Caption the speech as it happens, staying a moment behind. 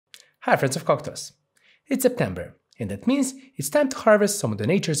Hi friends of cocktails! It's September, and that means it's time to harvest some of the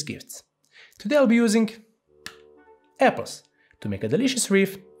nature's gifts. Today I'll be using apples to make a delicious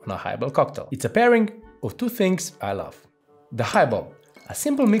riff on a highball cocktail. It's a pairing of two things I love. The highball, a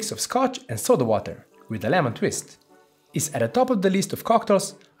simple mix of scotch and soda water with a lemon twist, is at the top of the list of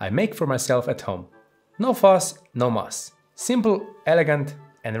cocktails I make for myself at home. No fuss, no muss. Simple, elegant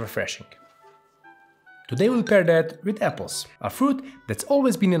and refreshing. Today we'll pair that with apples, a fruit that's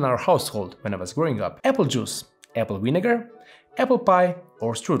always been in our household when I was growing up. Apple juice, apple vinegar, apple pie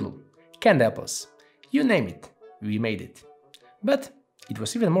or strudel, canned apples, you name it, we made it. But it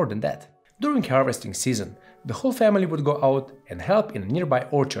was even more than that. During harvesting season, the whole family would go out and help in a nearby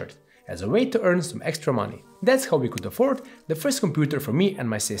orchard as a way to earn some extra money. That's how we could afford the first computer for me and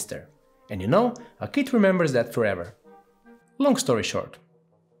my sister. And you know, a kid remembers that forever. Long story short,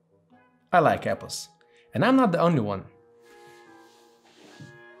 I like apples. And I'm not the only one.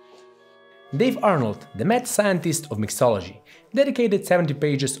 Dave Arnold, the mad scientist of mixology, dedicated 70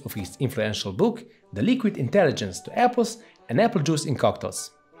 pages of his influential book, The Liquid Intelligence, to apples and apple juice in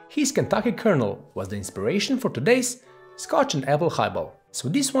cocktails. His Kentucky kernel was the inspiration for today's Scotch and Apple Highball. So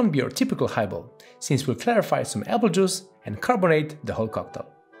this won't be your typical highball, since we'll clarify some apple juice and carbonate the whole cocktail.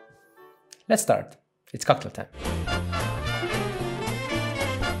 Let's start. It's cocktail time.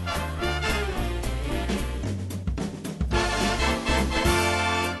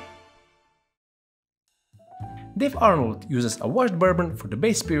 Dave Arnold uses a washed bourbon for the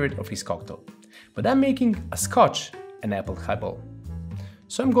base spirit of his cocktail, but I'm making a Scotch and Apple Highball.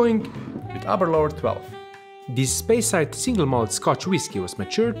 So I'm going with Aberlour 12. This Speyside single malt Scotch whiskey was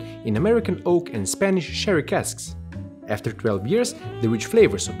matured in American oak and Spanish sherry casks. After 12 years, the rich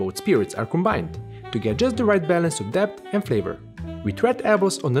flavors of both spirits are combined to get just the right balance of depth and flavor. With red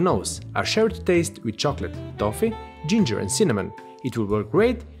apples on the nose, a sherry to taste with chocolate, toffee, ginger and cinnamon, it will work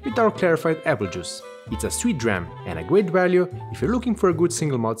great with our clarified apple juice. It's a sweet dram and a great value if you're looking for a good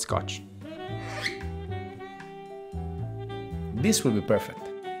single malt scotch. This will be perfect.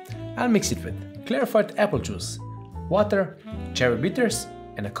 I'll mix it with clarified apple juice, water, cherry bitters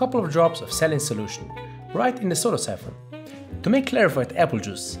and a couple of drops of saline solution, right in the soda siphon. To make clarified apple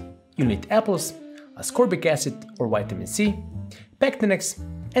juice, you need apples, ascorbic acid or vitamin C, pectinax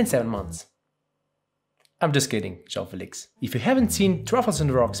and 7 months. I'm just kidding, Jean-Felix. If you haven't seen Truffles on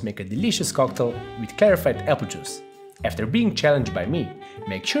the Rocks make a delicious cocktail with clarified apple juice, after being challenged by me,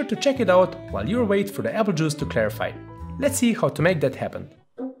 make sure to check it out while you wait for the apple juice to clarify. Let's see how to make that happen.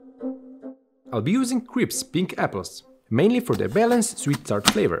 I'll be using 𝗙cie𝗹𝗹𝗁 pink apples, mainly for their balanced sweet tart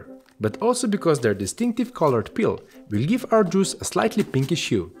flavor, but also because their distinctive colored peel will give our juice a slightly pinkish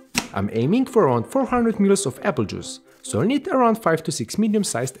hue. I'm aiming for around 400 ml of apple juice, so I'll need around 5 to 6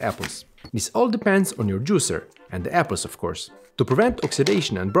 medium-sized apples. This all depends on your juicer and the apples, of course. To prevent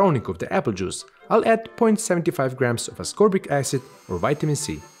oxidation and browning of the apple juice, I'll add 0.75 grams of ascorbic acid or vitamin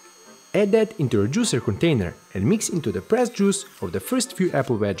C. Add that into your juicer container and mix into the pressed juice of the first few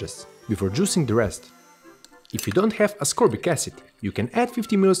apple wedges, before juicing the rest. If you don't have ascorbic acid, you can add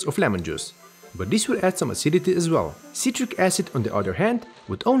 50 ml of lemon juice, but this will add some acidity as well. Citric acid, on the other hand,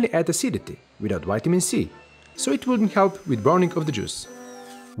 would only add acidity, without vitamin C, so it wouldn't help with browning of the juice.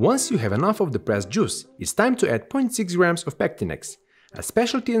 Once you have enough of the pressed juice, it's time to add 0.6 grams of pectinax, a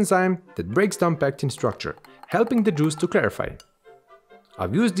specialty enzyme that breaks down pectin structure, helping the juice to clarify.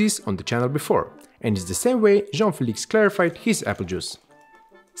 I've used this on the channel before, and it's the same way Jean-Felix clarified his apple juice.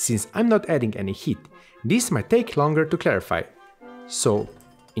 Since I'm not adding any heat, this might take longer to clarify, so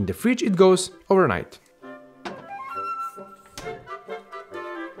in the fridge it goes overnight.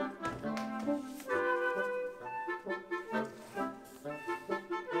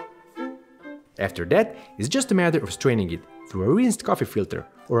 After that, it's just a matter of straining it through a rinsed coffee filter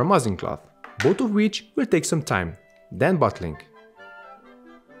or a muslin cloth, both of which will take some time, then bottling.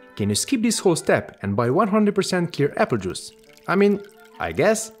 Can you skip this whole step and buy 100% clear apple juice? I mean, I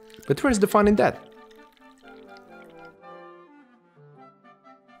guess, but where's the fun in that?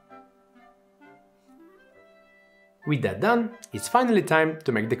 With that done, it's finally time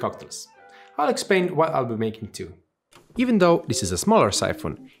to make the cocktails. I'll explain what I'll be making too. Even though this is a smaller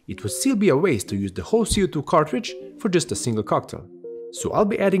siphon, it would still be a waste to use the whole CO2 cartridge for just a single cocktail. So I'll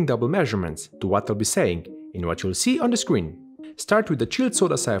be adding double measurements to what I'll be saying in what you'll see on the screen. Start with the chilled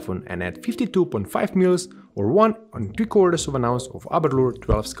soda siphon and add 52.5 ml or 1 3/4 ounce of Aberlour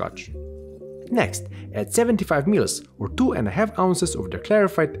 12 Scotch. Next, add 75 ml or 2.5 ounces of the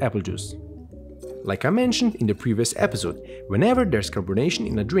clarified apple juice. Like I mentioned in the previous episode, whenever there's carbonation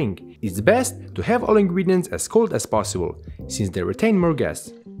in a drink, it's best to have all ingredients as cold as possible, since they retain more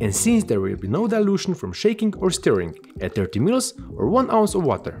gas. And since there will be no dilution from shaking or stirring, add 30 ml or 1 ounce of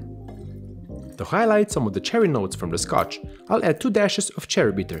water. To highlight some of the cherry notes from the Scotch, I'll add 2 dashes of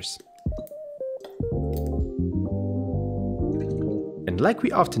cherry bitters. And like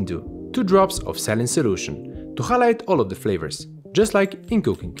we often do, 2 drops of saline solution to highlight all of the flavors, just like in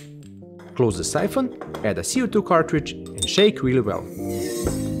cooking. Close the siphon, add a CO2 cartridge and shake really well.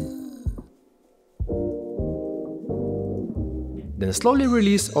 Then slowly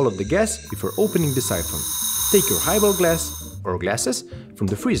release all of the gas before opening the siphon. Take your highball glass or glasses from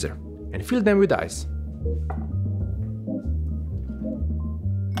the freezer and fill them with ice.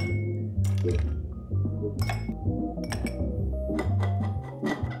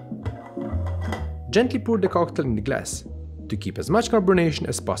 Gently pour the cocktail in the glass to keep as much carbonation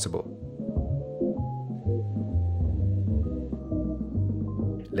as possible.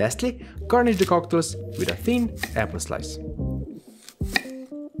 Lastly, garnish the cocktails with a thin apple slice.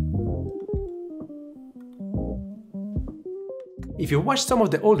 If you watched some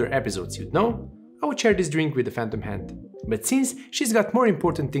of the older episodes, you'd know I would share this drink with the Phantom Hand, but since she's got more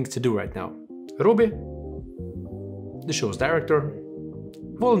important things to do right now, 𝗙𝗵𝗻, the show's director,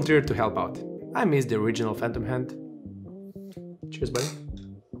 volunteered to help out. I miss the original Phantom Hand. Cheers, buddy.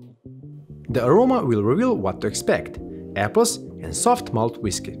 The aroma will reveal what to expect: apples and soft malt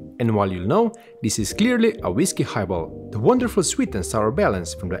whiskey. And while you'll know this is clearly a whiskey highball, the wonderful sweet and sour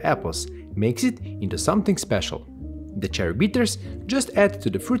balance from the apples makes it into something special. The cherry bitters just add to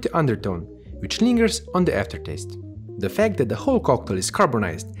the fruity undertone, which lingers on the aftertaste. The fact that the whole cocktail is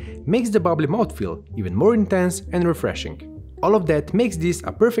carbonized makes the bubbly mouthfeel even more intense and refreshing. All of that makes this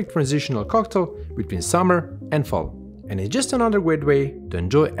a perfect transitional cocktail between summer and fall, and it's just another great way to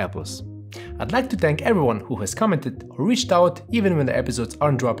enjoy apples. I'd like to thank everyone who has commented or reached out even when the episodes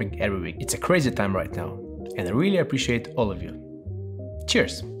aren't dropping every week. It's a crazy time right now, and I really appreciate all of you.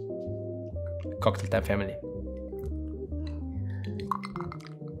 Cheers! Cocktail Time family.